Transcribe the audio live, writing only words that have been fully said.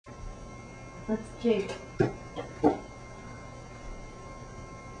Let's jig.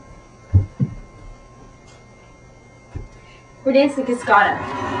 We're dancing Cascada.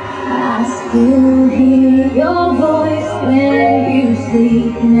 I still hear your voice when you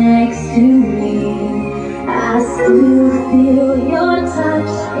sleep next to me. I still feel your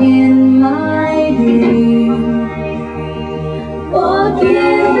touch in my dreams.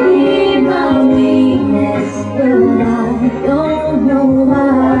 Forgive me my weakness, but I don't know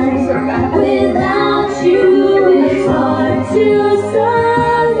why. Without you, it's hard to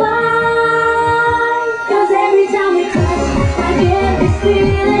survive. 'Cause every time we touch, I get this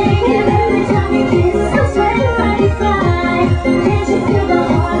feeling, and every time you kiss, I swear right inside. Can't you feel the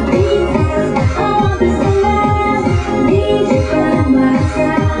heartbeat? I want this to last. Need you by my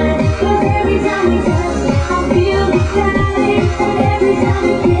side. 'Cause every time we touch, I feel the static. And every time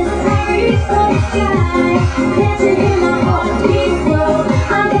we kiss, I reach for the sky. Can't you hear my heartbeat slow?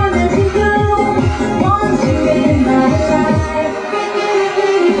 I can't let you go. Want you in my life.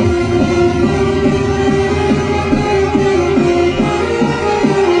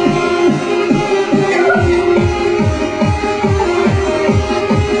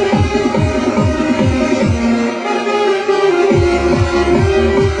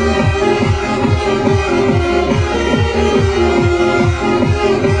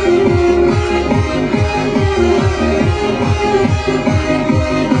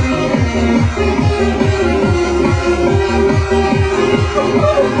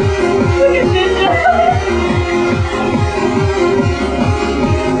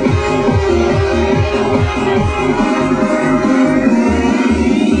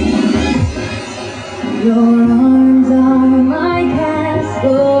 Your arms are my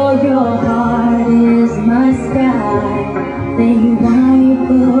castle, your heart is my sky. They wipe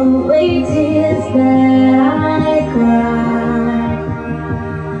away tears that I cry.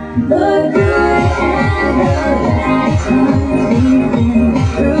 The good and the bad times we've been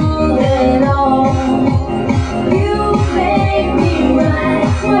through.